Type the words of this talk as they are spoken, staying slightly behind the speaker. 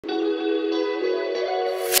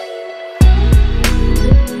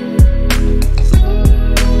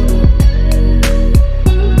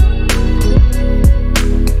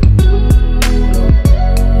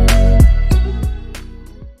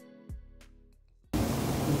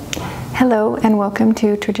Hello and welcome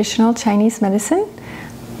to Traditional Chinese Medicine.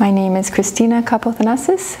 My name is Christina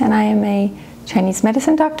Kapothanasis and I am a Chinese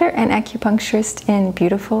medicine doctor and acupuncturist in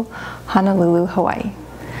beautiful Honolulu, Hawaii.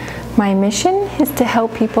 My mission is to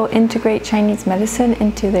help people integrate Chinese medicine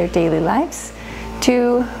into their daily lives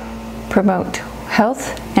to promote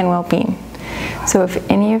health and well-being. So if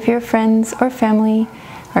any of your friends or family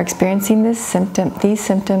are experiencing these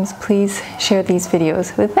symptoms, please share these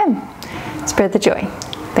videos with them. Spread the joy.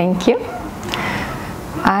 Thank you.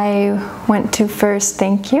 I want to first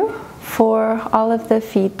thank you for all of the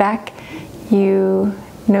feedback you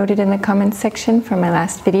noted in the comments section from my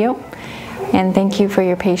last video, and thank you for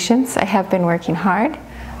your patience. I have been working hard.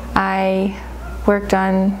 I worked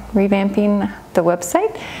on revamping the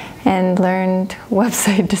website and learned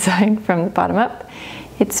website design from the bottom up.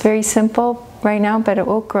 It's very simple right now, but it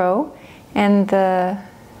will grow, and the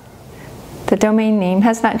domain name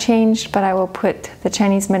has not changed, but I will put the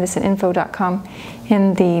ChineseMedicineInfo.com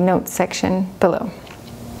in the notes section below.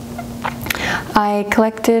 I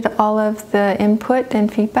collected all of the input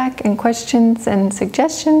and feedback and questions and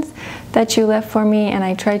suggestions that you left for me, and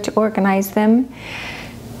I tried to organize them.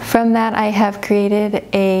 From that, I have created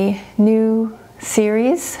a new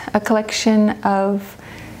series, a collection of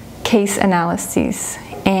case analyses,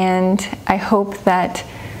 and I hope that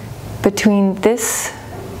between this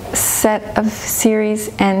set of series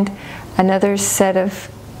and another set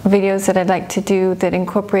of videos that I'd like to do that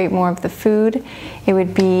incorporate more of the food, it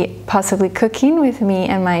would be possibly cooking with me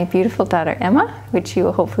and my beautiful daughter Emma, which you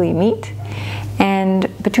will hopefully meet. And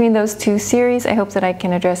between those two series, I hope that I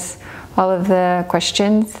can address all of the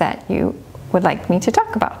questions that you would like me to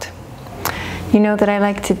talk about. You know that I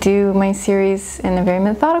like to do my series in a very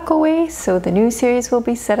methodical way, so the new series will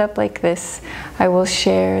be set up like this. I will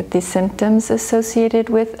share the symptoms associated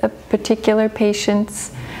with a particular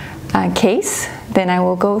patient's case. Then I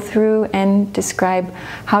will go through and describe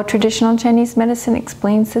how traditional Chinese medicine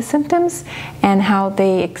explains the symptoms and how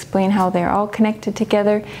they explain how they're all connected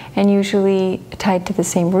together and usually tied to the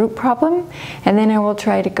same root problem. And then I will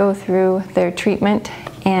try to go through their treatment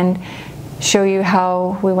and show you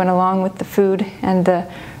how we went along with the food and the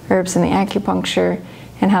herbs and the acupuncture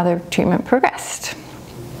and how their treatment progressed.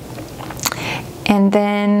 And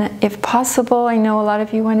then, if possible, I know a lot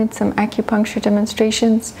of you wanted some acupuncture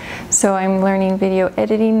demonstrations, so I'm learning video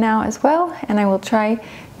editing now as well, and I will try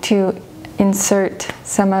to insert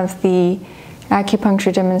some of the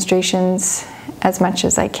acupuncture demonstrations as much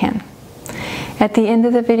as I can. At the end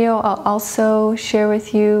of the video, I'll also share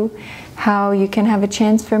with you how you can have a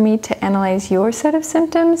chance for me to analyze your set of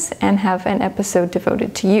symptoms and have an episode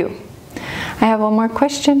devoted to you. I have one more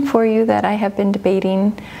question for you that I have been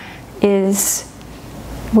debating is,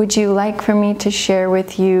 would you like for me to share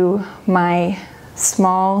with you my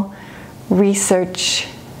small research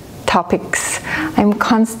topics? I'm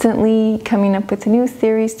constantly coming up with new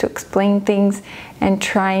theories to explain things and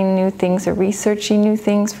trying new things or researching new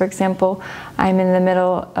things. For example, I'm in the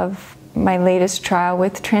middle of my latest trial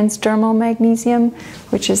with transdermal magnesium,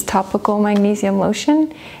 which is topical magnesium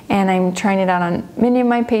lotion, and I'm trying it out on many of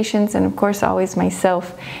my patients and of course always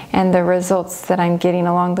myself, and the results that I'm getting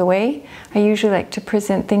along the way. I usually like to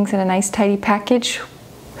present things in a nice tidy package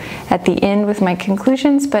at the end with my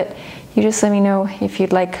conclusions, but you just let me know if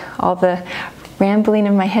you'd like all the rambling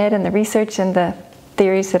in my head and the research and the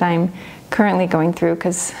theories that I'm currently going through,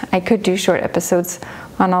 because I could do short episodes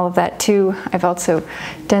on all of that too. I've also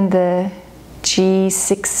done the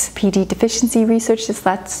G6PD deficiency research this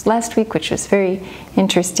last week, which was very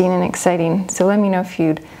interesting and exciting. So let me know if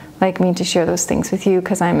you'd like me to share those things with you,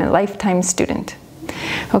 because I'm a lifetime student.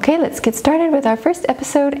 Okay, let's get started with our first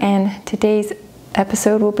episode, and today's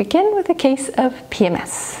episode will begin with a case of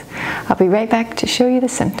PMS. I'll be right back to show you the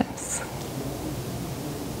symptoms.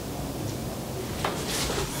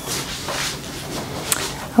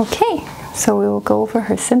 Okay, so we will go over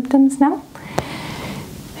her symptoms now.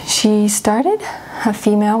 She started a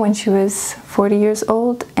female when she was 40 years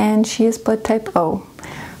old, and she is blood type O.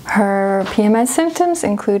 Her PMS symptoms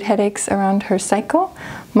include headaches around her cycle,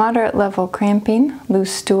 moderate level cramping,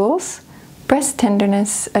 loose stools, breast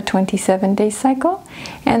tenderness, a 27-day cycle,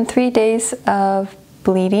 and 3 days of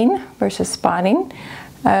bleeding versus spotting,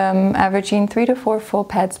 averaging 3 to 4 full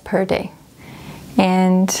pads per day.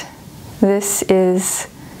 And this is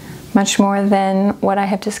much more than what I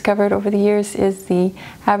have discovered over the years is the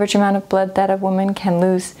average amount of blood that a woman can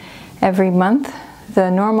lose every month. The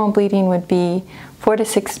normal bleeding would be 4 to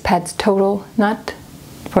 6 pads total, not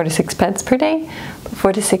 4 to 6 pads per day, but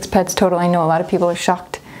 4 to 6 pads total. I know a lot of people are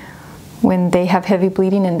shocked when they have heavy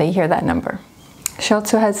bleeding and they hear that number. She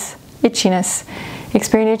also has itchiness,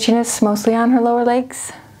 experienced itchiness mostly on her lower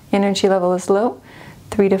legs, energy level is low,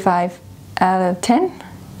 3 to 5 out of 10.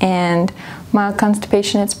 And mild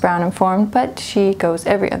constipation, it's brown informed, but she goes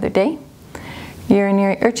every other day.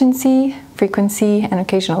 Urinary urgency, frequency, and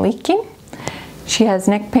occasional leaking. She has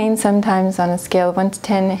neck pain, sometimes on a scale of 1 to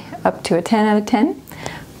 10, up to a 10 out of 10.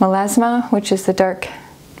 Melasma, which is the dark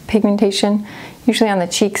pigmentation, usually on the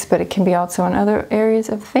cheeks, but it can be also in other areas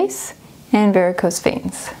of the face. And varicose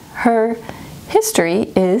veins. Her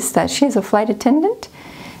history is that she is a flight attendant,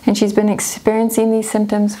 and she's been experiencing these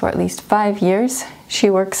symptoms for at least 5 years. She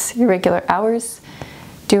works irregular hours,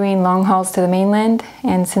 doing long hauls to the mainland,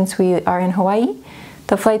 and since we are in Hawaii,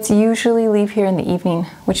 the flights usually leave here in the evening,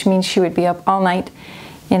 which means she would be up all night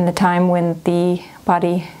in the time when the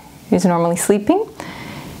body is normally sleeping.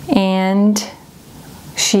 And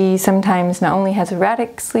she sometimes not only has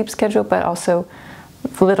erratic sleep schedule, but also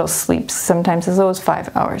little sleeps, sometimes as low as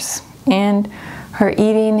 5 hours. And her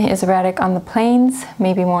eating is erratic on the planes,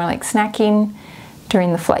 maybe more like snacking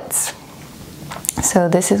during the flights. So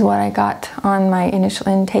this is what I got on my initial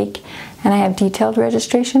intake, and I have detailed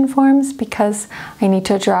registration forms because I need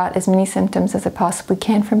to draw out as many symptoms as I possibly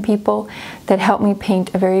can from people that help me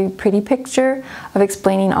paint a very pretty picture of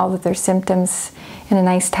explaining all of their symptoms in a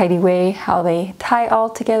nice tidy way, how they tie all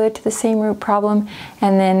together to the same root problem,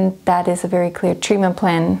 and then that is a very clear treatment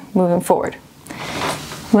plan moving forward.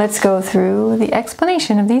 Let's go through the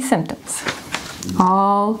explanation of these symptoms.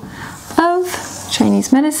 All of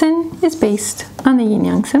Chinese medicine is based on the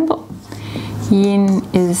yin-yang symbol. Yin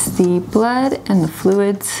is the blood and the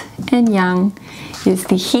fluids, and yang is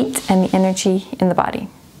the heat and the energy in the body.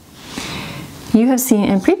 You have seen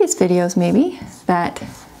in previous videos maybe that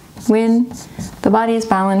when the body is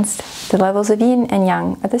balanced, the levels of yin and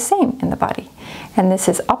yang are the same in the body, and this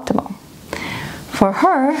is optimal. For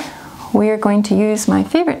her, we are going to use my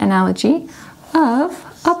favorite analogy of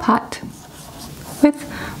a pot with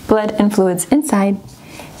blood and fluids inside,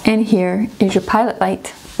 and here is your pilot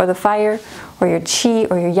light, or the fire, or your chi,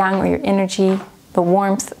 or your yang, or your energy, the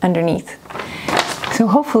warmth underneath. So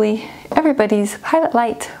hopefully everybody's pilot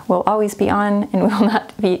light will always be on and will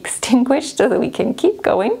not be extinguished so that we can keep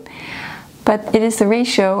going. But it is the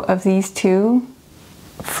ratio of these two,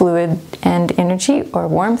 fluid and energy or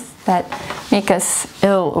warmth, that make us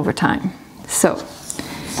ill over time. So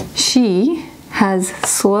she has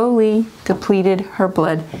slowly depleted her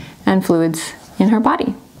blood and fluids in her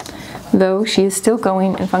body, though she is still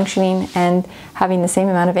going and functioning and having the same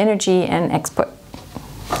amount of energy and output.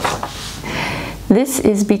 This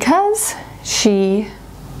is because she,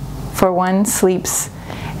 for one, sleeps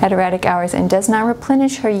at erratic hours and does not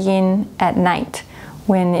replenish her yin at night.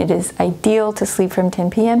 When it is ideal to sleep from 10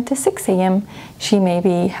 p.m. to 6 a.m., she may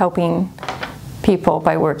be helping people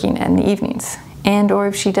by working in the evenings. And or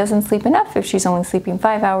if she doesn't sleep enough, if she's only sleeping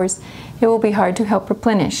 5 hours, it will be hard to help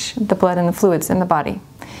replenish the blood and the fluids in the body.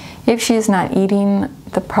 If she is not eating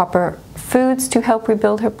the proper foods to help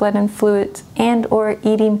rebuild her blood and fluids, and or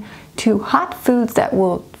eating too hot foods that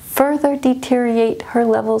will further deteriorate her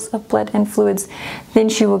levels of blood and fluids, then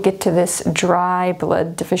she will get to this dry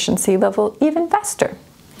blood deficiency level even faster.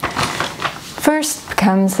 First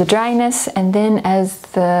comes the dryness, and then as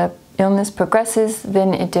the illness progresses,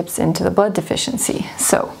 then it dips into the blood deficiency.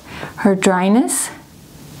 So her dryness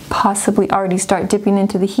possibly already start dipping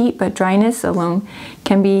into the heat, but dryness alone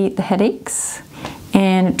can be the headaches,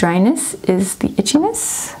 and dryness is the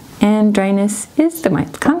itchiness, and dryness is the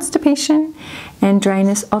mild constipation, and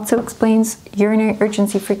dryness also explains urinary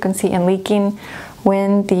urgency, frequency, and leaking.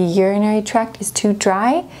 When the urinary tract is too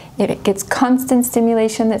dry, it gets constant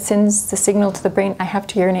stimulation that sends the signal to the brain, I have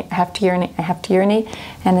to urinate, I have to urinate, I have to urinate,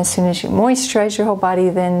 and as soon as you moisturize your whole body,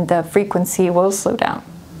 then the frequency will slow down.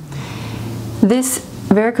 This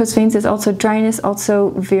varicose veins is also dryness, also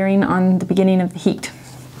varying on the beginning of the heat.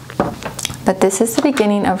 But this is the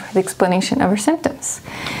beginning of the explanation of her symptoms.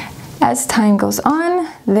 As time goes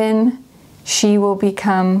on, then she will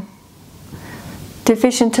become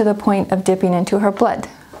deficient to the point of dipping into her blood.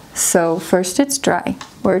 So first it's dry.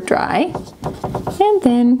 We're dry, and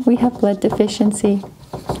then we have blood deficiency.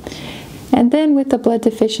 And then with the blood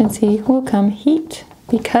deficiency will come heat,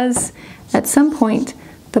 because at some point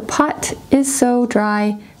the pot is so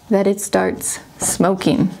dry that it starts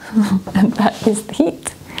smoking, and that is the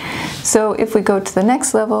heat. So if we go to the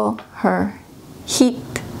next level, her heat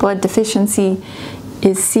blood deficiency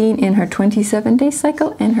is seen in her 27-day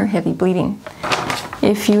cycle and her heavy bleeding.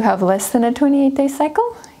 If you have less than a 28-day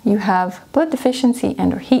cycle, you have blood deficiency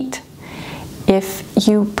and or heat. If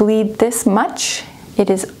you bleed this much, it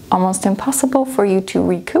is almost impossible for you to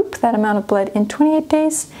recoup that amount of blood in 28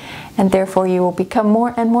 days, and therefore you will become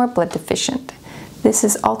more and more blood deficient. This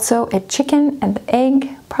is also a chicken and egg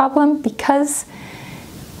problem because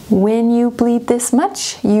when you bleed this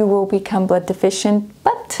much, you will become blood deficient,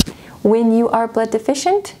 but when you are blood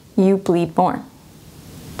deficient, you bleed more.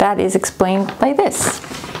 That is explained by this.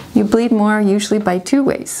 You bleed more usually by two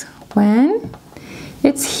ways. When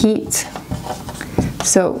it's heat.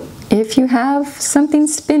 So if you have something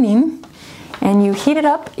spinning and you heat it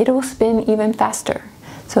up, it will spin even faster.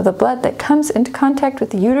 So the blood that comes into contact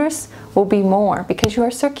with the uterus will be more because you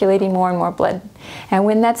are circulating more and more blood. And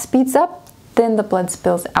when that speeds up, then the blood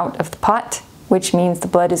spills out of the pot, which means the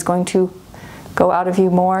blood is going to go out of you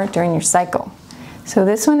more during your cycle. So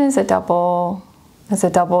this one is a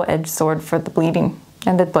double-edged sword for the bleeding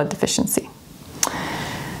and the blood deficiency.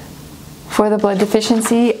 For the blood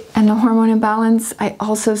deficiency and the hormone imbalance, I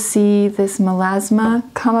also see this melasma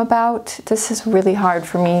come about. This is really hard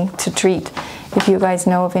for me to treat. If you guys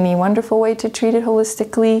know of any wonderful way to treat it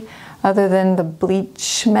holistically, other than the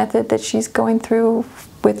bleach method that she's going through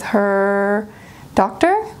with her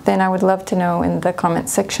doctor, then I would love to know in the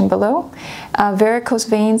comments section below. Varicose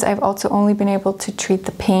veins, I've also only been able to treat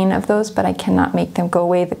the pain of those, but I cannot make them go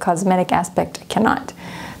away. The cosmetic aspect, I cannot.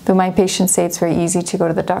 Though my patients say it's very easy to go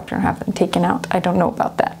to the doctor and have them taken out. I don't know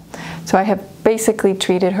about that. So I have basically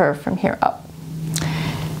treated her from here up.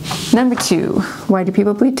 Number 2, why do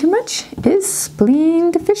people bleed too much? Is spleen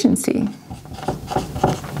deficiency.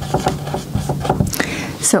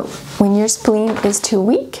 So when your spleen is too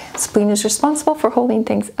weak, spleen is responsible for holding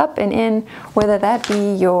things up and in, whether that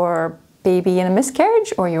be your baby in a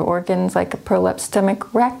miscarriage or your organs like a prolapsed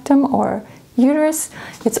stomach, rectum, or uterus.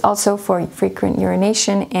 It's also for frequent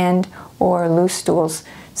urination and or loose stools.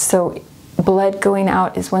 So blood going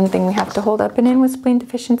out is one thing we have to hold up and in with spleen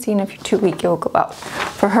deficiency, and if you're too weak, it will go out.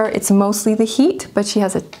 For her, it's mostly the heat, but she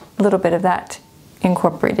has a little bit of that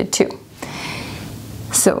incorporated too.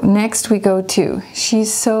 So next we go to,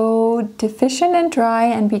 she's so deficient and dry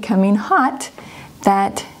and becoming hot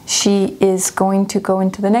that she is going to go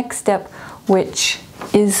into the next step, which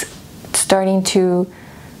is starting to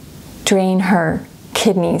drain her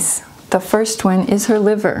kidneys. The first one is her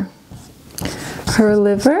liver. Her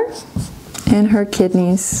liver and her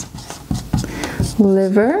kidneys.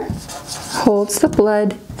 Liver holds the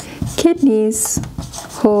blood, kidneys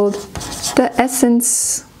hold the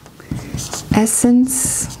essence,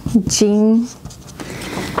 Jing.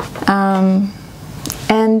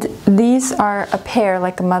 And these are a pair,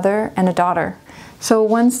 like a mother and a daughter. So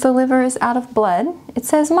once the liver is out of blood, it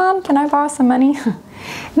says, "Mom, can I borrow some money?"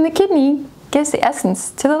 And the kidney gives the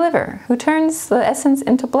essence to the liver, who turns the essence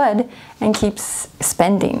into blood and keeps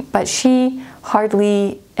spending. But she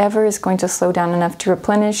hardly ever is going to slow down enough to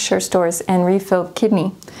replenish her stores and refill the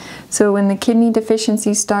kidney. So when the kidney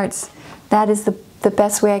deficiency starts, that is the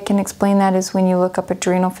best way I can explain that is when you look up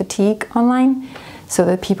adrenal fatigue online, so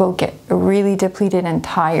that people get really depleted and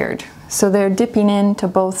tired. So they're dipping into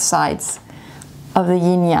both sides of the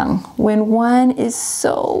yin-yang. When one is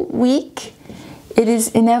so weak, it is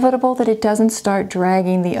inevitable that it doesn't start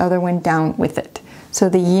dragging the other one down with it. So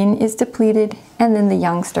the yin is depleted, and then the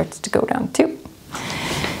yang starts to go down too.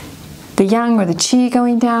 The yang, or the qi,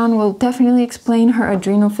 going down will definitely explain her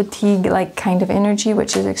adrenal fatigue-like kind of energy,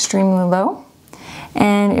 which is extremely low.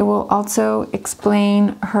 And it will also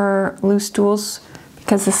explain her loose stools,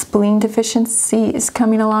 because the spleen deficiency is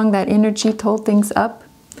coming along. That energy told things up.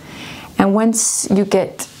 And once you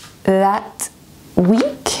get that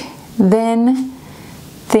weak, then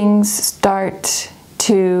things start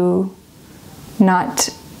to not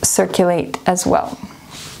circulate as well.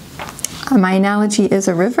 My analogy is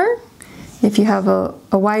a river. If you have a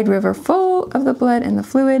wide river full of the blood and the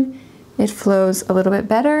fluid, it flows a little bit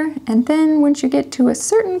better. And then once you get to a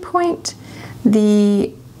certain point,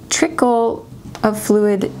 the trickle of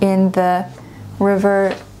fluid in the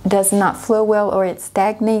river does not flow well, or it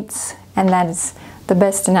stagnates. And that is the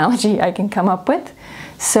best analogy I can come up with.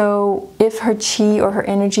 So if her qi or her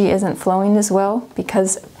energy isn't flowing as well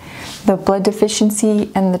because the blood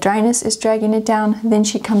deficiency and the dryness is dragging it down, then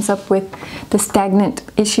she comes up with the stagnant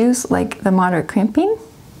issues like the moderate cramping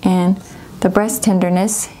and the breast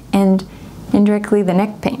tenderness and indirectly the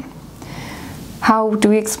neck pain. How do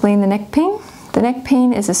we explain the neck pain? The neck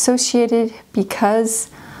pain is associated because,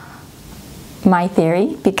 my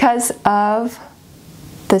theory, because of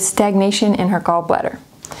the stagnation in her gallbladder.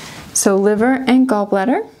 So liver and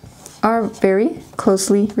gallbladder are very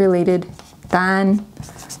closely related than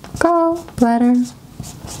gallbladder.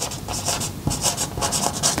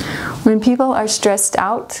 When people are stressed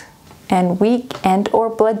out and weak and or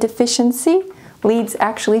blood deficiency leads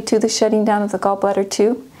actually to the shutting down of the gallbladder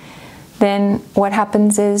too, then what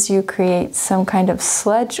happens is you create some kind of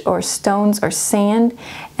sludge or stones or sand,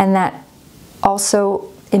 and that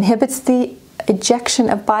also inhibits the ejection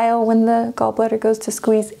of bile when the gallbladder goes to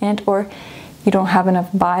squeeze, and or you don't have enough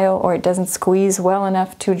bile, or it doesn't squeeze well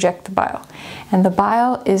enough to eject the bile. And the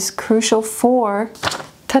bile is crucial for,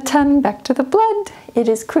 ta-tan, back to the blood. It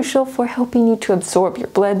is crucial for helping you to absorb your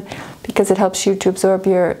blood, because it helps you to absorb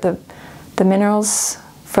the minerals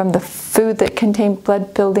from the food that contain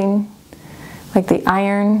blood building, like the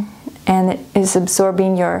iron, and it is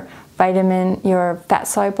absorbing your fat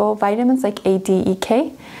soluble vitamins like A, D, E,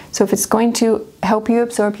 K. So if it's going to help you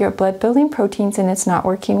absorb your blood building proteins and it's not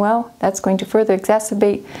working well, that's going to further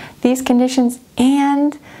exacerbate these conditions.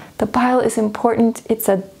 And the bile is important. It's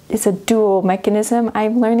a dual mechanism,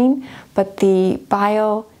 I'm learning, but the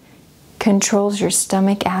bile controls your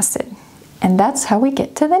stomach acid. And that's how we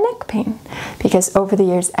get to the neck pain. Because over the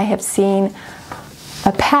years, I have seen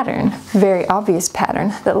a pattern, very obvious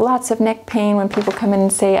pattern, that lots of neck pain, when people come in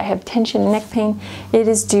and say, I have tension and neck pain, it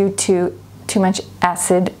is due to too much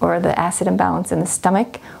acid or the acid imbalance in the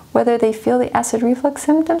stomach, whether they feel the acid reflux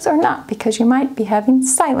symptoms or not, because you might be having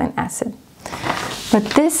silent acid. But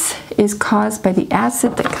this is caused by the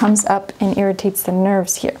acid that comes up and irritates the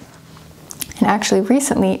nerves here. And actually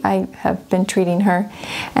recently I have been treating her,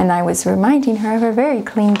 and I was reminding her of a very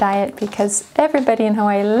clean diet, because everybody in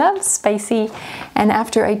Hawaii loves spicy. And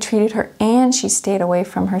after I treated her and she stayed away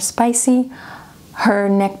from her spicy, her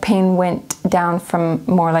neck pain went down from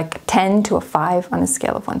more like 10 to a 5 on a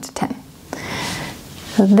scale of 1 to 10.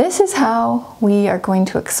 So this is how we are going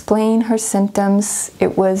to explain her symptoms.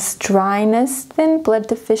 It was dryness, then blood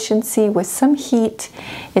deficiency with some heat.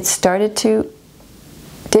 It started to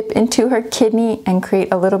dip into her kidney and create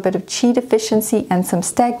a little bit of Qi deficiency and some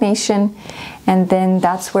stagnation. And then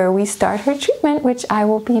that's where we start her treatment, which I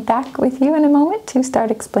will be back with you in a moment to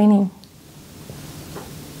start explaining.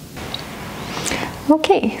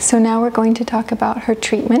 Okay, so now we're going to talk about her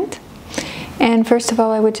treatment. And first of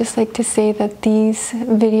all, I would just like to say that these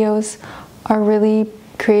videos are really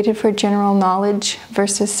created for general knowledge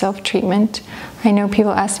versus self-treatment. I know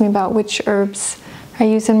people ask me about which herbs I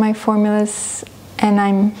use in my formulas, and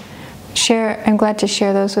I'm glad to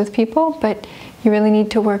share those with people, but you really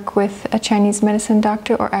need to work with a Chinese medicine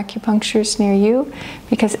doctor or acupuncturist near you,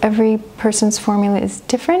 because every person's formula is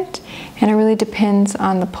different, and it really depends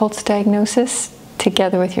on the pulse diagnosis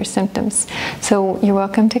together with your symptoms. So you're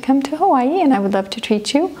welcome to come to Hawaii, and I would love to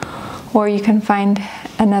treat you, or you can find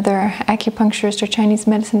another acupuncturist or Chinese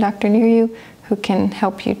medicine doctor near you who can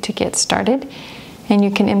help you to get started, and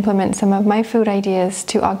you can implement some of my food ideas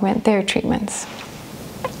to augment their treatments.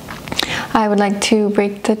 I would like to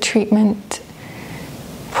break the treatment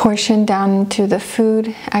portion down into the food,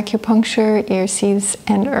 acupuncture, ear seeds,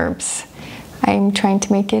 and herbs. I'm trying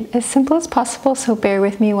to make it as simple as possible, so bear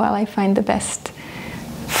with me while I find the best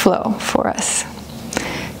flow for us.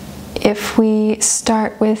 If we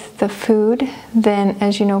start with the food, then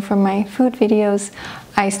as you know from my food videos,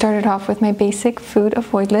 I started off with my basic food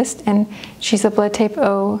avoid list, and she's a blood type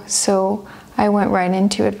O, so I went right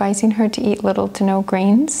into advising her to eat little to no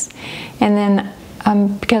grains. And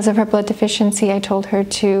then because of her blood deficiency, I told her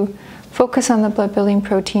to focus on the blood building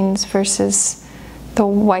proteins versus the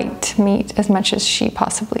white meat as much as she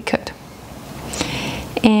possibly could.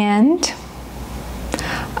 And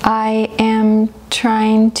I am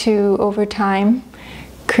trying to, over time,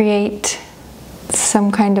 create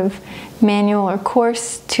some kind of manual or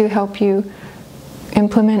course to help you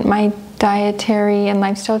implement my dietary and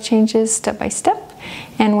lifestyle changes step by step.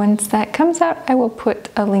 And once that comes out, I will put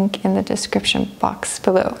a link in the description box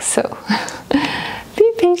below. So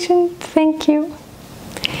be patient. Thank you.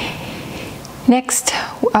 Next,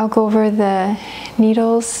 I'll go over the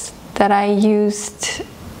needles that I used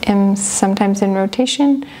sometimes in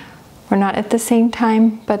rotation or not at the same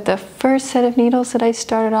time. But the first set of needles that I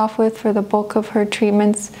started off with for the bulk of her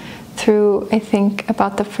treatments through, I think,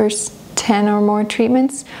 about the first 10 or more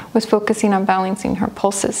treatments was focusing on balancing her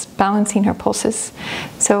pulses.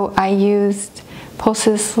 So I used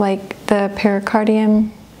pulses like the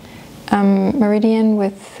pericardium meridian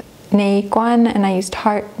with Nei Guan, and I used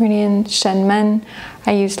heart meridian Shen Men.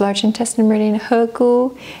 I used large intestine meridian He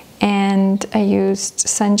Gu, and I used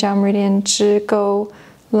Sanjiao meridian Zhi Gou,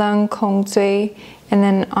 Lung Kong Zui. And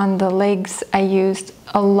then on the legs, I used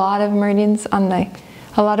a lot of meridians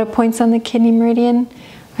a lot of points on the kidney meridian.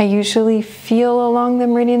 I usually feel along the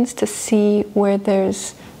meridians to see where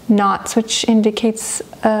there's knots, which indicates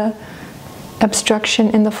obstruction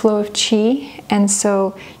in the flow of qi. And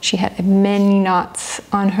so she had many knots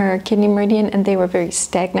on her kidney meridian, and they were very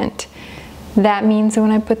stagnant. That means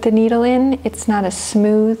when I put the needle in, it's not a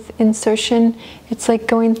smooth insertion. It's like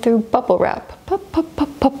going through bubble wrap, pop, pop, pop,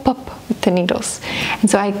 pop, pop, with the needles. And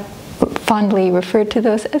so I fondly refer to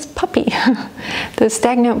those as puppy. The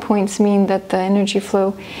stagnant points mean that the energy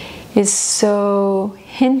flow is so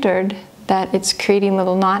hindered that it's creating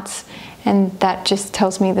little knots, and that just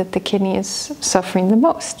tells me that the kidney is suffering the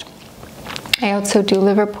most. I also do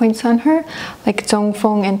liver points on her, like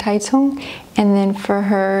Zhongfeng and Taicong, and then for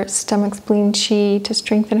her stomach spleen qi, to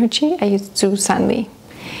strengthen her qi, I use Zhu Sanli.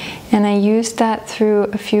 And I used that through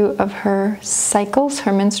a few of her cycles,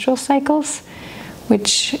 her menstrual cycles,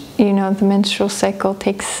 which, you know, the menstrual cycle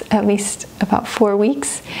takes at least about 4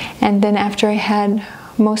 weeks. And then after I had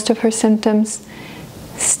most of her symptoms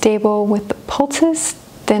stable with the pulses,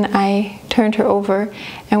 then I turned her over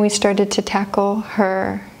and we started to tackle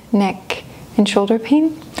her neck and shoulder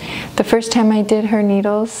pain. The first time I did her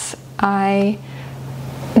needles, I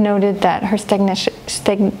noted that her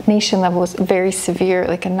stagnation level was very severe,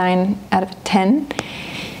 like a 9 out of 10.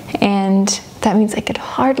 And that means I could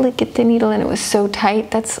hardly get the needle and it was so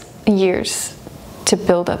tight. That's years to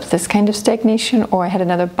build up this kind of stagnation. Or I had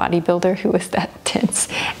another bodybuilder who was that tense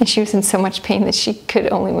and she was in so much pain that she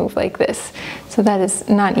could only move like this. So that is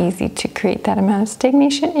not easy to create that amount of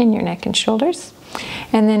stagnation in your neck and shoulders.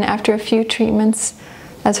 And then after a few treatments,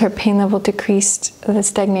 as her pain level decreased, the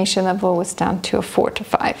stagnation level was down to a 4 to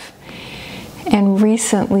 5. And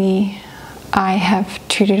recently I have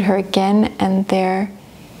treated her again and there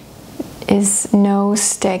is no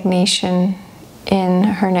stagnation in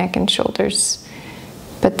her neck and shoulders.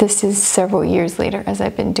 But this is several years later as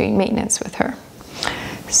I've been doing maintenance with her.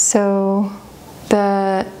 So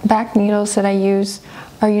the back needles that I use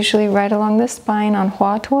are usually right along the spine on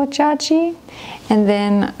Hua Tuo Jiaji, and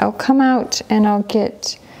then I'll come out and I'll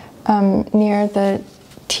get near the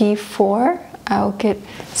T4, I'll get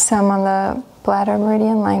some on the bladder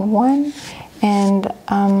meridian line 1, and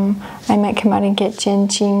I might come out and get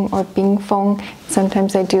Jianjing or Bingfeng.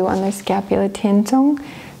 Sometimes I do on the scapula Tianzong.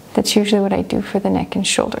 That's usually what I do for the neck and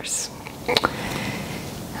shoulders.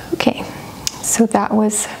 Okay, so that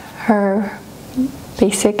was her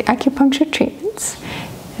basic acupuncture treatments.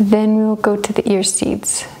 Then we will go to the ear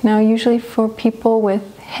seeds. Now usually for people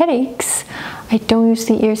with headaches, I don't use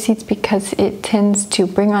the ear seeds because it tends to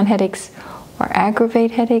bring on headaches or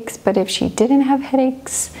aggravate headaches, but if she didn't have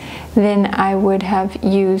headaches, then I would have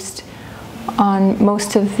used, on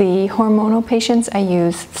most of the hormonal patients, I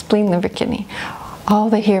use spleen, liver, kidney. All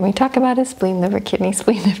they hear me talk about is spleen, liver, kidney,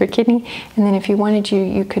 spleen, liver, kidney, and then if you wanted,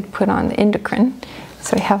 you could put on the endocrine.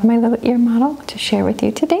 So I have my little ear model to share with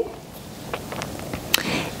you today.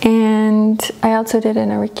 And I also did an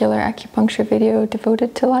auricular acupuncture video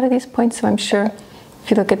devoted to a lot of these points, so I'm sure if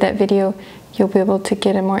you look at that video, you'll be able to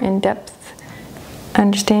get a more in-depth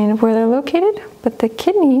understanding of where they're located. But the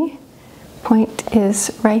kidney point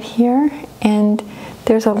is right here, and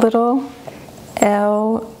there's a little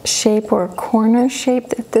L shape or corner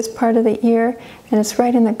shape at this part of the ear, and it's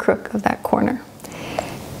right in the crook of that corner.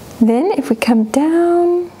 Then if we come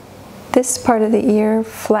down, this part of the ear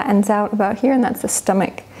flattens out about here, and that's the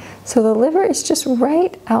stomach. So the liver is just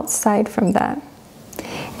right outside from that.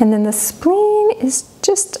 And then the spleen is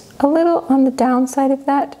just a little on the downside of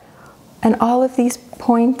that. And all of these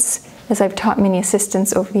points, as I've taught many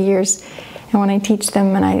assistants over the years, and when I teach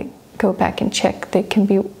them and I go back and check, they can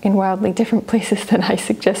be in wildly different places than I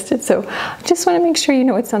suggested. So I just want to make sure you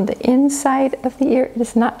know it's on the inside of the ear. It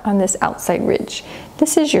is not on this outside ridge.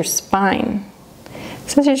 This is your spine.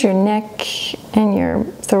 So this is your neck and your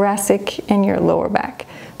thoracic and your lower back.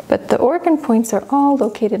 But the organ points are all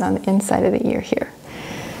located on the inside of the ear here.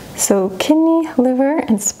 So kidney, liver,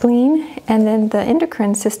 and spleen, and then the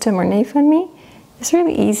endocrine system or Neifenmi is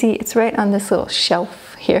really easy. It's right on this little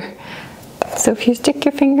shelf here. So if you stick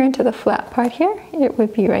your finger into the flat part here, it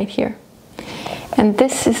would be right here. And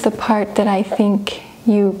this is the part that I think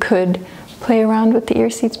you could play around with the ear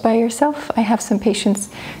seeds by yourself. I have some patients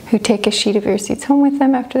who take a sheet of ear seeds home with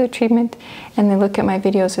them after their treatment, and they look at my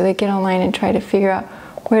videos or they get online and try to figure out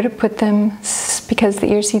where to put them, because the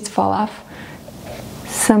ear seeds fall off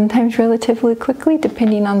sometimes relatively quickly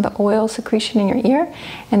depending on the oil secretion in your ear,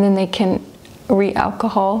 and then they can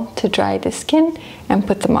re-alcohol to dry the skin and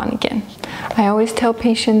put them on again. I always tell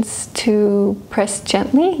patients to press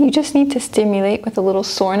gently. You just need to stimulate with a little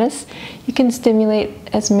soreness. You can stimulate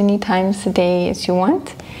as many times a day as you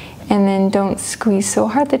want, and then don't squeeze so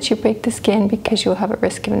hard that you break the skin because you'll have a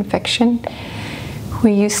risk of infection.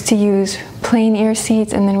 We used to use plain ear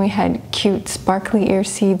seeds, and then we had cute sparkly ear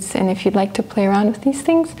seeds, and if you'd like to play around with these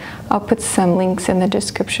things, I'll put some links in the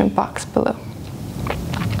description box below.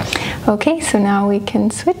 Okay, so now we can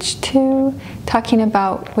switch to talking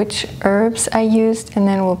about which herbs I used, and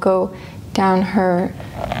then we'll go down her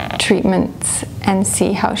treatments and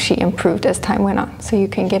see how she improved as time went on. So you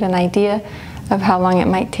can get an idea of how long it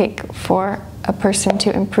might take for a person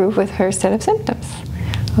to improve with her set of symptoms.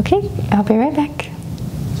 Okay, I'll be right back.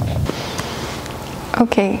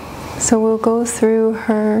 Okay, so we'll go through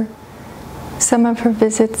some of her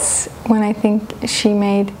visits when I think she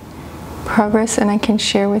made progress, and I can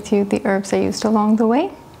share with you the herbs I used along the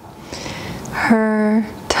way. Her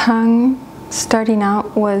tongue starting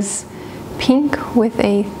out was pink with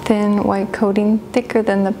a thin white coating, thicker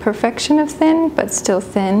than the perfection of thin, but still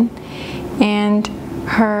thin. And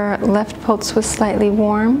her left pulse was slightly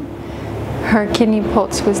warm. Her kidney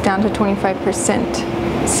pulse was down to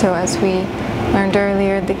 25%. So as we learned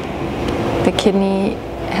earlier, the kidney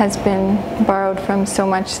has been borrowed from so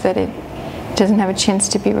much that it doesn't have a chance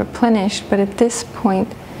to be replenished. But at this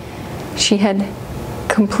point, she had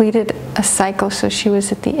completed a cycle, so she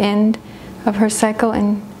was at the end of her cycle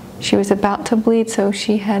and she was about to bleed, so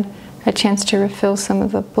she had a chance to refill some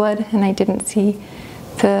of the blood, and I didn't see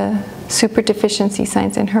the super deficiency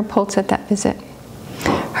signs in her pulse at that visit.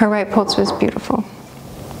 Her right pulse was beautiful.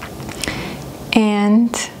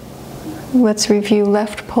 And let's review: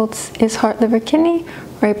 left pulse is heart, liver, kidney,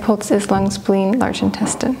 right pulse is lung, spleen, large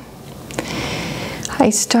intestine. I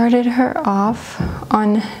started her off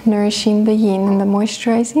on nourishing the yin and the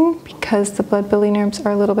moisturizing because the blood-building herbs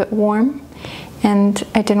are a little bit warm, and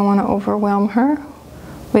I didn't want to overwhelm her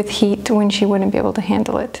with heat when she wouldn't be able to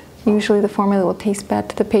handle it. Usually the formula will taste bad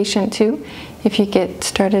to the patient too if you get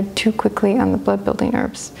started too quickly on the blood-building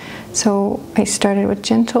herbs. So I started with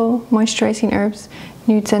gentle moisturizing herbs,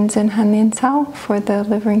 Nu Zhen Zhen Han Nian Cao for the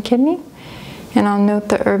liver and kidney. And I'll note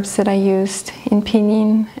the herbs that I used in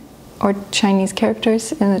pinyin or Chinese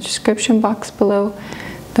characters in the description box below,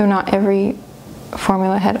 though not every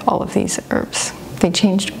formula had all of these herbs. They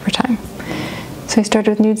changed over time. So I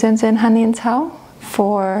started with Nu Zhen Zhen Han Nian Cao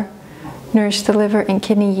for nourish the liver and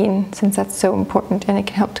kidney yin, since that's so important and it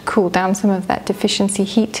can help to cool down some of that deficiency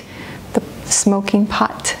heat. The smoking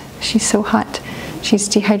pot, she's so hot. She's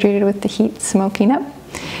dehydrated with the heat smoking up.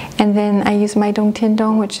 And then I use my Dong Tin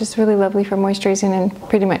Dong, which is really lovely for moisturizing and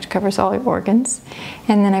pretty much covers all your organs.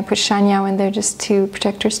 And then I put Shan Yao in there just to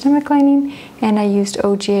protect her stomach lining. And I used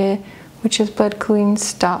Ojie, which is blood cooling,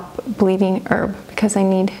 stop bleeding herb, because I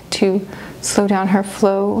need to slow down her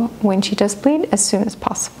flow when she does bleed as soon as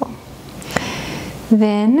possible.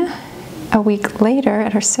 Then a week later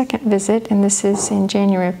at her second visit, and this is in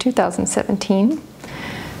January of 2017,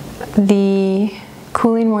 the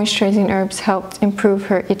cooling moisturizing herbs helped improve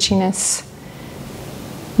her itchiness,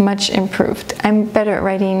 much improved. I'm better at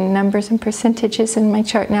writing numbers and percentages in my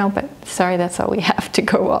chart now, but sorry, that's all we have to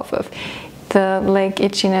go off of. The leg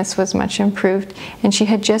itchiness was much improved, and she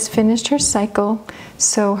had just finished her cycle,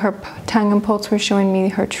 so her tongue and pulse were showing me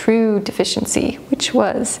her true deficiency, which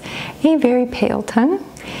was a very pale tongue.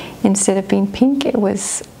 Instead of being pink, it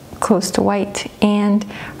was close to white, and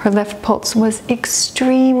her left pulse was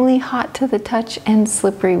extremely hot to the touch and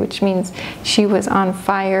slippery, which means she was on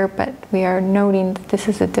fire, but we are noting that this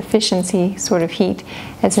is a deficiency sort of heat,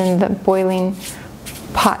 as in the boiling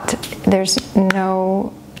pot. There's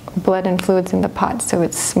no blood and fluids in the pot, so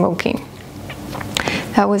it's smoking.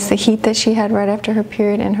 That was the heat that she had right after her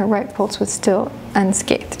period, and her right pulse was still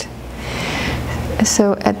unscathed.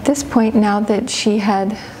 So at this point, now that she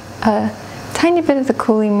had a tiny bit of the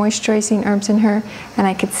cooling moisturizing herbs in her, and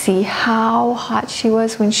I could see how hot she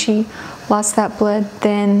was when she lost that blood,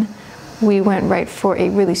 then we went right for a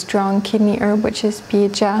really strong kidney herb, which is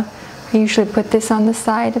Bieja. I usually put this on the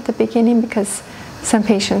side at the beginning because some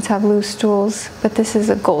patients have loose stools, but this is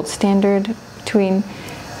a gold standard between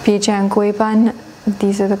Bieja and Guiban.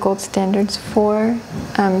 These are the gold standards for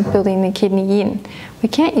building the kidney yin. We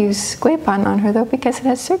can't use Guiban on her though because it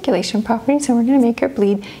has circulation properties, and we're going to make her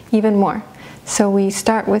bleed even more. So we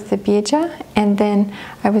start with the Bieja, and then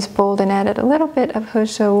I was bold and added a little bit of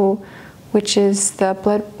Hezhou, which is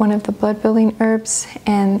one of the blood-building herbs,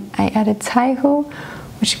 and I added Caihu,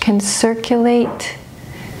 which can circulate,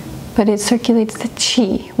 but it circulates the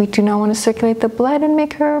qi. We do not want to circulate the blood and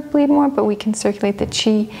make her bleed more, but we can circulate the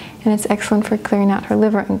qi, and it's excellent for clearing out her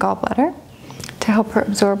liver and gallbladder to help her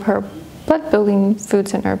absorb her blood-building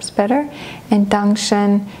foods and herbs better, and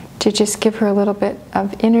Dangshen to just give her a little bit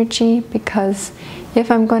of energy, because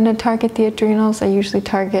if I'm going to target the adrenals, I usually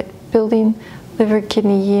target building liver,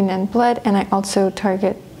 kidney, yin, and blood, and I also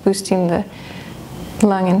target boosting the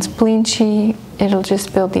lung and spleen qi. It'll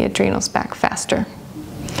just build the adrenals back faster.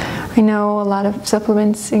 I know a lot of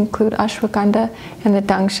supplements include ashwagandha, and the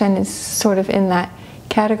Dangshen is sort of in that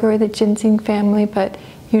category of the ginseng family, but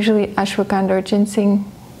usually ashwagandha or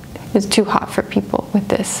ginseng is too hot for people with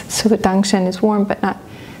this. So the dangshan is warm, but not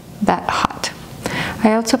that hot.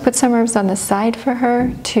 I also put some herbs on the side for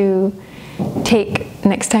her to take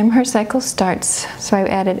next time her cycle starts. So I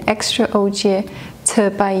added extra ojie,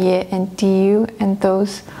 tebaye, and diyu, and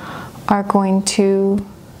those are going to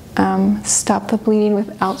stop the bleeding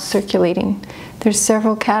without circulating. There's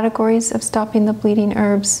several categories of stopping the bleeding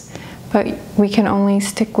herbs, but we can only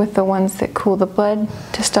stick with the ones that cool the blood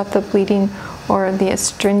to stop the bleeding, or the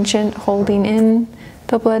astringent holding in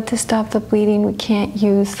the blood to stop the bleeding. We can't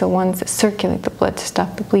use the ones that circulate the blood to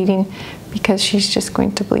stop the bleeding because she's just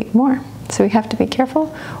going to bleed more. So we have to be careful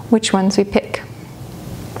which ones we pick.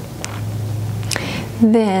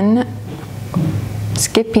 Then,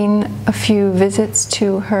 skipping a few visits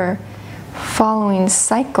to her following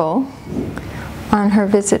cycle, on her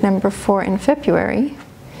visit number 4 in February,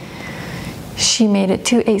 she made it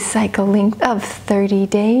to a cycle length of 30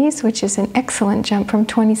 days, which is an excellent jump from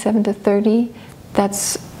 27 to 30.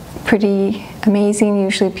 That's pretty amazing.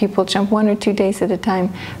 Usually people jump 1 or 2 days at a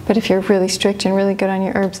time, but if you're really strict and really good on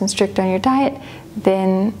your herbs and strict on your diet,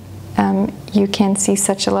 then you can see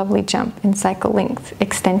such a lovely jump in cycle length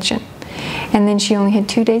extension. And then she only had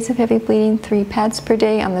 2 days of heavy bleeding, 3 pads per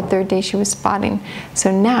day. On the 3rd day she was spotting.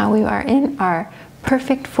 So now we are in our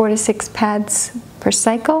perfect 4 to 6 pads per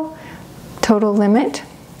cycle total limit.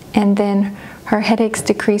 And then her headaches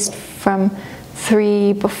decreased from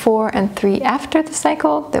 3 before and 3 after the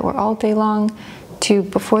cycle that were all day long, to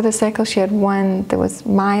before the cycle she had 1 that was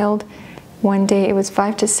mild. One day it was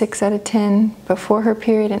 5 to 6 out of 10 before her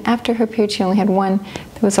period, and after her period she only had 1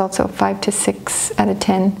 that was also 5 to 6 out of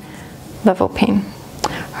 10 level pain.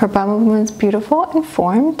 Her bowel movement was beautiful and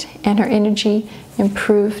formed, and her energy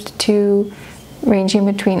improved to ranging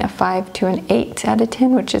between a 5 to an 8 out of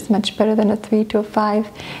 10, which is much better than a 3 to a 5,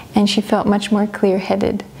 and she felt much more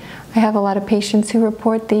clear-headed. I have a lot of patients who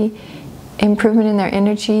report the improvement in their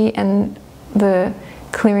energy and the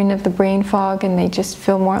clearing of the brain fog, and they just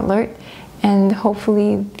feel more alert. And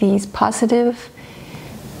hopefully these positive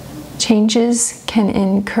changes can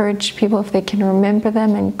encourage people, if they can remember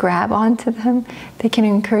them and grab onto them, they can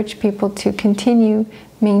encourage people to continue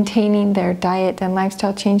maintaining their diet and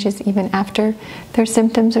lifestyle changes even after their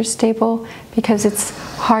symptoms are stable, because it's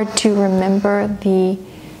hard to remember the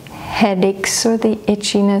headaches or the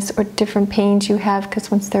itchiness or different pains you have, because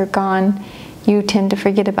once they're gone you tend to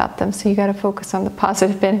forget about them. So you got to focus on the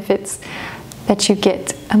positive benefits that you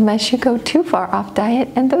get, unless you go too far off diet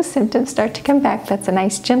and those symptoms start to come back. That's a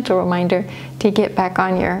nice gentle reminder to get back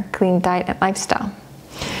on your clean diet and lifestyle.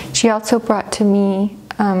 She also brought to me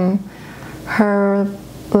her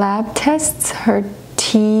lab tests. Her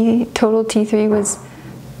total T3 was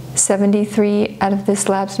 73 out of this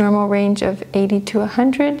lab's normal range of 80 to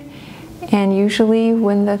 100. And usually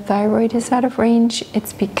when the thyroid is out of range,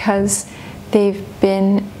 it's because they've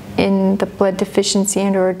been in the blood deficiency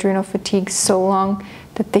and or adrenal fatigue so long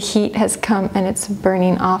that the heat has come and it's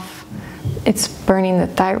burning off, it's burning the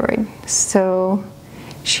thyroid. So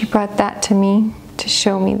she brought that to me to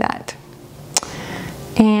show me that.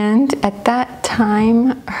 And at that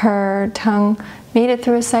time, her tongue made it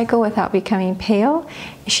through a cycle without becoming pale.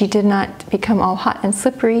 She did not become all hot and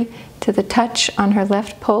slippery to the touch on her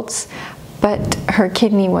left pulse, but her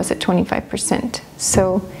kidney was at 25%.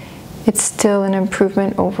 So it's still an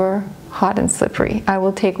improvement over hot and slippery. I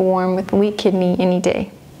will take warm with weak kidney any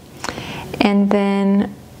day. And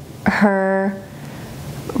then her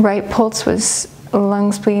right pulse was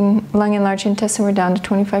lung, spleen, lung and large intestine were down to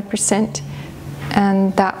 25%.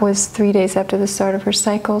 And that was 3 days after the start of her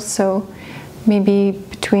cycle. So maybe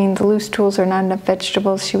between the loose stools or not enough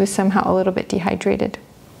vegetables, she was somehow a little bit dehydrated.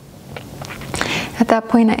 At that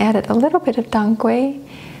point I added a little bit of dangui,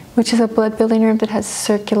 which is a blood building herb that has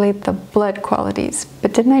circulate the blood qualities.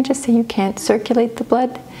 But didn't I just say you can't circulate the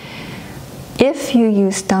blood? If you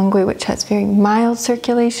use dangui, which has very mild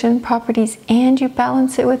circulation properties, and you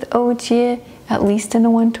balance it with ojie, at least in a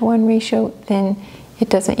 1-to-1 ratio, then it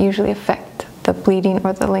doesn't usually affect the bleeding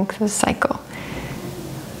or the length of the cycle.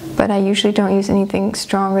 But I usually don't use anything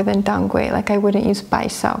stronger than dangui. Like I wouldn't use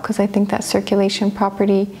baisao, because I think that circulation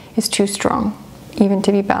property is too strong, even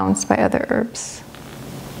to be balanced by other herbs.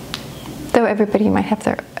 Though everybody might have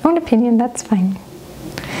their own opinion, that's fine.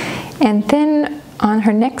 And then on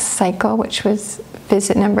her next cycle, which was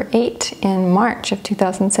visit number 8 in March of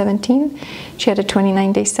 2017, she had a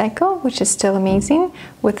 29-day cycle, which is still amazing,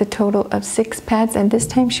 with a total of 6 pads, and this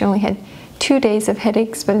time she only had 2 days of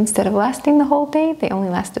headaches, but instead of lasting the whole day, they only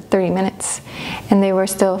lasted 30 minutes, and they were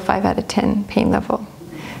still 5 out of 10 pain level.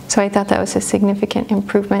 So I thought that was a significant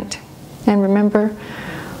improvement. And remember,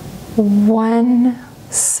 one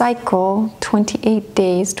cycle, 28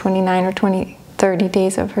 days, 29 or 30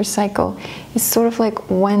 days of her cycle is sort of like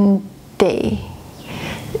one day.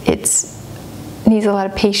 It needs a lot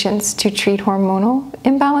of patience to treat hormonal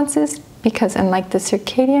imbalances, because unlike the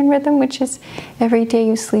circadian rhythm, which is every day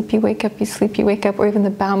you sleep, you wake up, you sleep, you wake up, or even the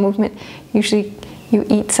bowel movement, usually you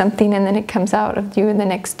eat something and then it comes out of you in the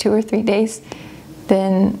next 2 or 3 days,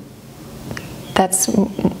 then that's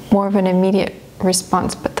more of an immediate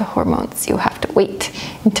response. But the hormones, you have to wait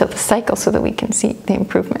until the cycle so that we can see the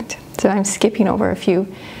improvement. So I'm skipping over a few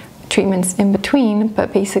treatments in between,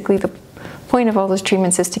 but basically the point of all those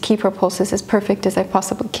treatments is to keep her pulses as perfect as I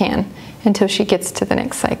possibly can until she gets to the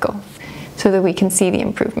next cycle, so that we can see the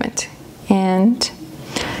improvement. And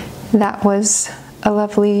that was a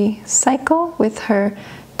lovely cycle with her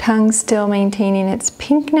tongue still maintaining its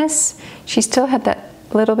pinkness. She still had that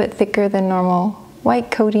little bit thicker than normal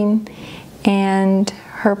white coating, and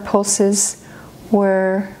her pulses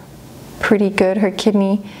were pretty good. Her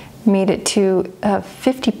kidney made it to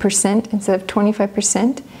 50% instead of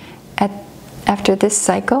 25% after this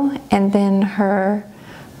cycle. And then her,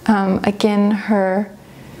 again, her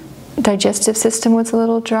digestive system was a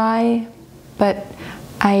little dry, but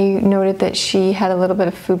I noted that she had a little bit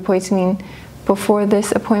of food poisoning before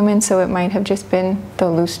this appointment, so it might have just been the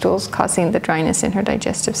loose stools causing the dryness in her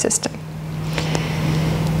digestive system.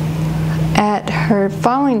 At her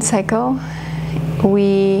following cycle,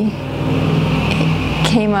 we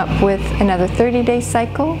came up with another 30-day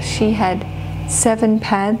cycle. She had 7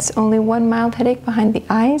 pads, only 1 mild headache behind the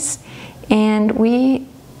eyes, and we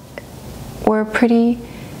were pretty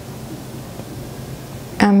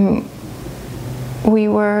we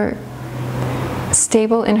were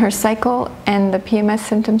stable in her cycle and the PMS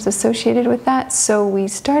symptoms associated with that, so we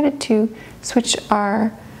started to switch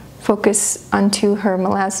our focus onto her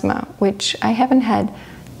melasma, which I haven't had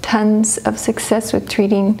tons of success with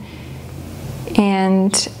treating,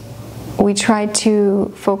 and we tried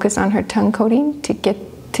to focus on her tongue coating to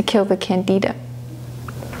kill the candida.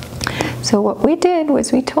 So what we did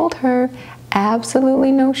was we told her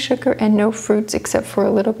absolutely no sugar and no fruits except for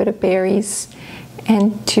a little bit of berries,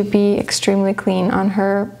 and to be extremely clean on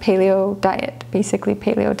her paleo diet, basically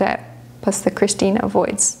paleo diet plus the Christina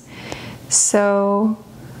avoids. So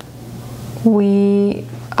we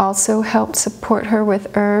also helped support her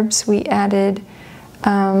with herbs. We added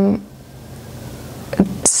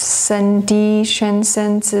Sendi,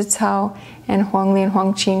 Shensen, Zicao, and Huanglin,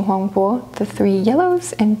 Huangqing, Huangbo, the 3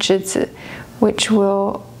 yellows, and Zhizi, which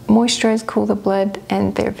will moisturize, cool the blood,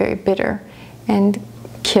 and they're very bitter and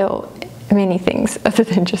kill many things other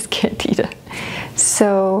than just candida.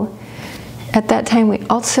 So at that time we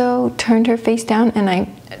also turned her face down, and I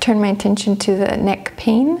turned my attention to the neck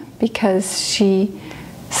pain, because she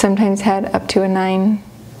sometimes had up to a 9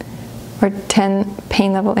 or 10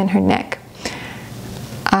 pain level in her neck.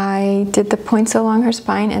 I did the points along her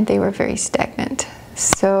spine and they were very stagnant.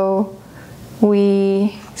 So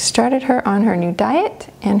we started her on her new diet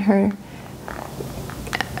and her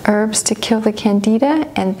herbs to kill the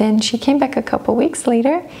candida, and then she came back a couple weeks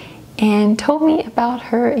later and told me about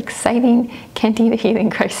her exciting candida healing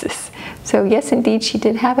crisis. So yes, indeed, she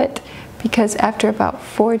did have it, because after about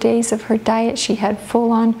 4 days of her diet, she had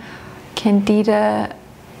full-on candida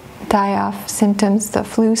die-off symptoms, the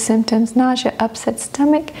flu symptoms, nausea, upset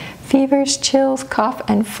stomach, fevers, chills, cough,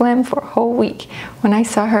 and phlegm for a whole week. When I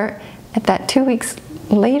saw her at that 2 weeks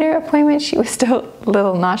later appointment, she was still a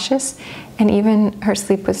little nauseous, and even her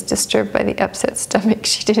sleep was disturbed by the upset stomach.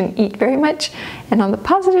 She didn't eat very much, and on the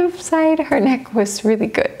positive side, her neck was really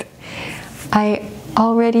good. I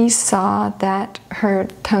already saw that her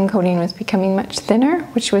tongue coating was becoming much thinner,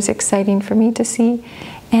 which was exciting for me to see,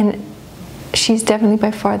 and she's definitely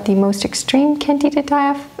by far the most extreme candida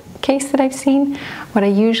die-off case that I've seen. What I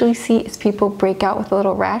usually see is people break out with a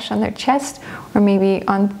little rash on their chest, or maybe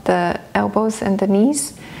on the elbows and the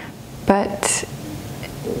knees, but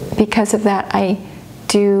because of that, I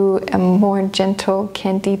do a more gentle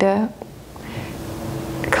candida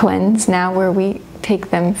cleanse now, where we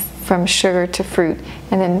take them from sugar to fruit,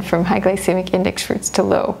 and then from high glycemic index fruits to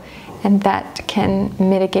low, and that can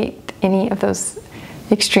mitigate any of those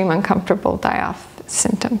extreme uncomfortable die-off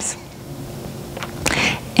symptoms.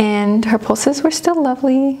 And her pulses were still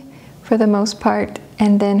lovely for the most part,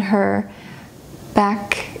 and then her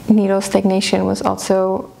back needle stagnation was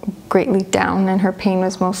also greatly down, and her pain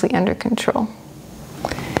was mostly under control.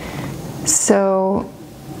 So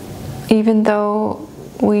even though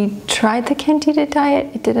we tried the candida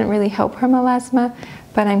diet, it didn't really help her melasma,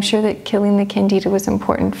 but I'm sure that killing the candida was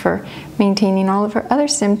important for maintaining all of her other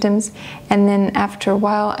symptoms. And then after a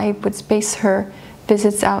while, I would space her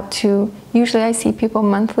visits out to, usually I see people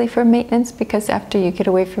monthly for maintenance, because after you get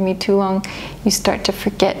away from me too long, you start to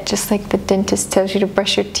forget, just like the dentist tells you to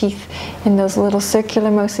brush your teeth in those little circular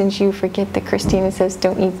motions. You forget that Christina says,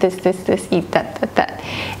 don't eat this, this, this, eat that, that, that.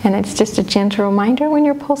 And it's just a gentle reminder. When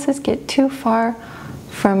your pulses get too far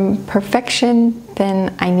from perfection,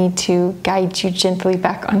 then I need to guide you gently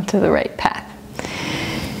back onto the right path.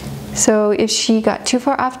 So if she got too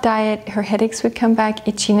far off diet, her headaches would come back,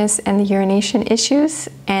 itchiness, and the urination issues,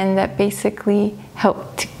 and that basically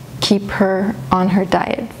helped keep her on her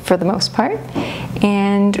diet for the most part.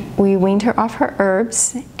 And we weaned her off her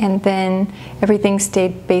herbs, and then everything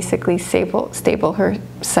stayed basically stable, her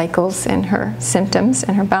cycles and her symptoms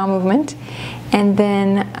and her bowel movement. And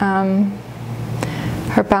then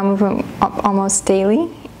her bowel movement almost daily,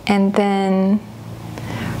 and then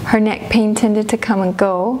her neck pain tended to come and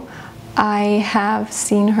go. I have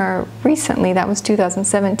seen her recently, that was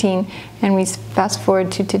 2017, and we fast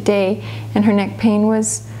forward to today, and her neck pain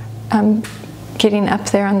was getting up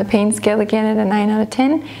there on the pain scale again at a 9 out of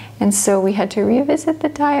 10, and so we had to revisit the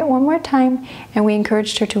diet one more time, and we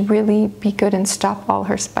encouraged her to really be good and stop all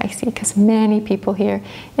her spicy, because many people here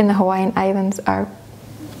in the Hawaiian Islands are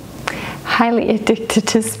highly addicted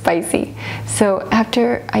to spicy. So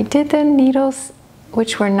after I did the needles,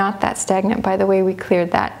 which were not that stagnant, by the way, we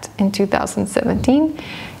cleared that in 2017.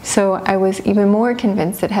 So I was even more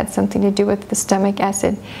convinced it had something to do with the stomach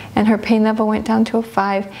acid, and her pain level went down to a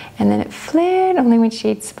 5, and then it flared only when she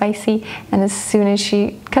ate spicy, and as soon as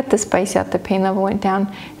she cut the spicy out, the pain level went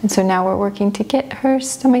down. And so now we're working to get her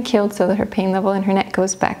stomach healed so that her pain level in her neck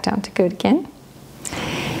goes back down to good again.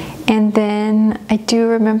 And then I do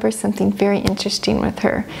remember something very interesting with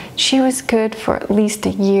her. She was good for at least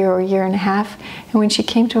a year or year and a half, and when she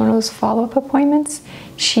came to one of those follow-up appointments,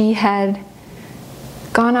 she had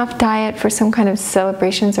gone off diet for some kind of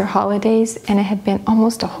celebrations or holidays, and it had been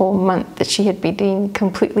almost a whole month that she had been being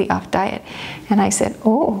completely off diet. And I said,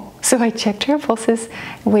 oh, so I checked her pulses,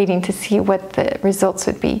 waiting to see what the results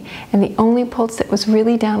would be. And the only pulse that was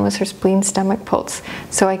really down was her spleen stomach pulse.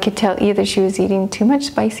 So I could tell either she was eating too much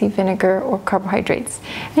spicy vinegar or carbohydrates.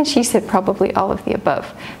 And she said probably all of the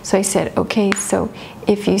above. So I said, okay, so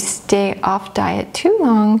if you stay off diet too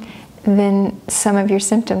long, then some of your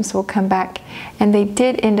symptoms will come back. And they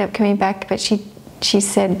did end up coming back, but she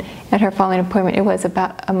said at her following appointment it was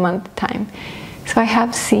about a month time. So I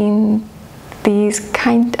have seen these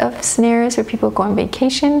kind of scenarios where people go on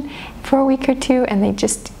vacation for a week or two and they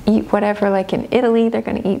just eat whatever. Like in Italy, they're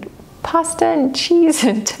going to eat pasta and cheese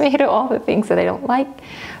and tomato, all the things that I don't like,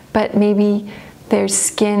 but maybe their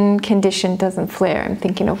skin condition doesn't flare. I'm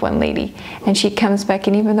thinking of one lady, and she comes back,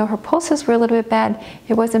 and even though her pulses were a little bit bad,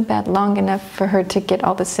 it wasn't bad long enough for her to get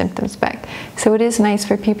all the symptoms back. So it is nice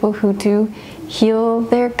for people who do heal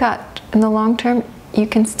their gut in the long term. You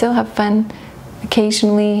can still have fun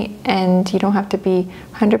occasionally, and you don't have to be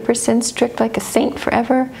 100% strict like a saint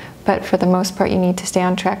forever, but for the most part you need to stay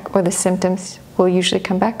on track, or the symptoms will usually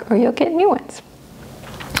come back, or you'll get new ones.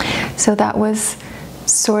 So that was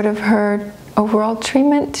sort of her overall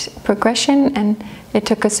treatment progression, and it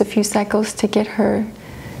took us a few cycles to get her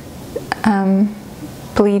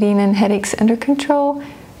bleeding and headaches under control,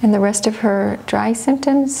 and the rest of her dry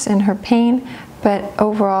symptoms and her pain. But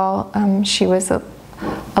overall, she was a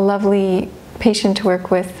lovely patient to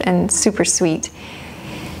work with and super sweet.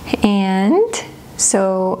 And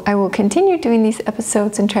so I will continue doing these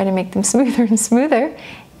episodes and try to make them smoother and smoother.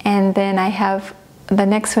 And then I have the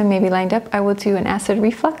next one maybe lined up. I will do an acid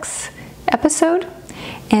reflux episode.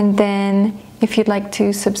 And then if you'd like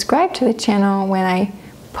to subscribe to the channel, when I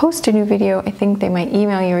post a new video, I think they might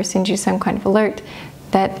email you or send you some kind of alert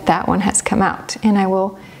that that one has come out. And I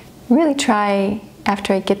will really try,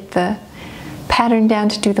 after I get the pattern down,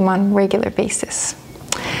 to do them on a regular basis.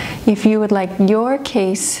 If you would like your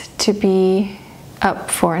case to be up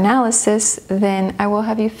for analysis, then I will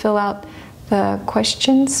have you fill out the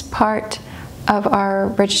questions part of our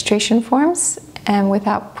registration forms, and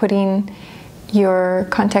without putting your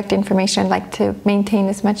contact information, I'd like to maintain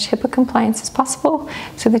as much HIPAA compliance as possible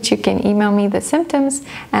so that you can email me the symptoms,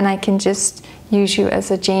 and I can just use you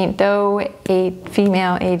as a Jane Doe, a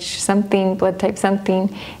female, age something, blood type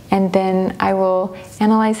something, and then I will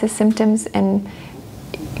analyze the symptoms and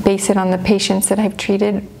base it on the patients that I've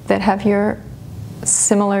treated that have your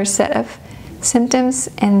similar set of symptoms.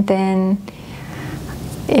 And then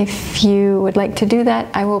if you would like to do that,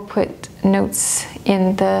 I will put notes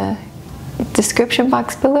in the description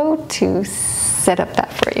box below to set up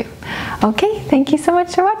that for you. Okay, thank you so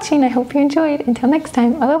much for watching. I hope you enjoyed. Until next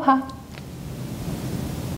time, aloha.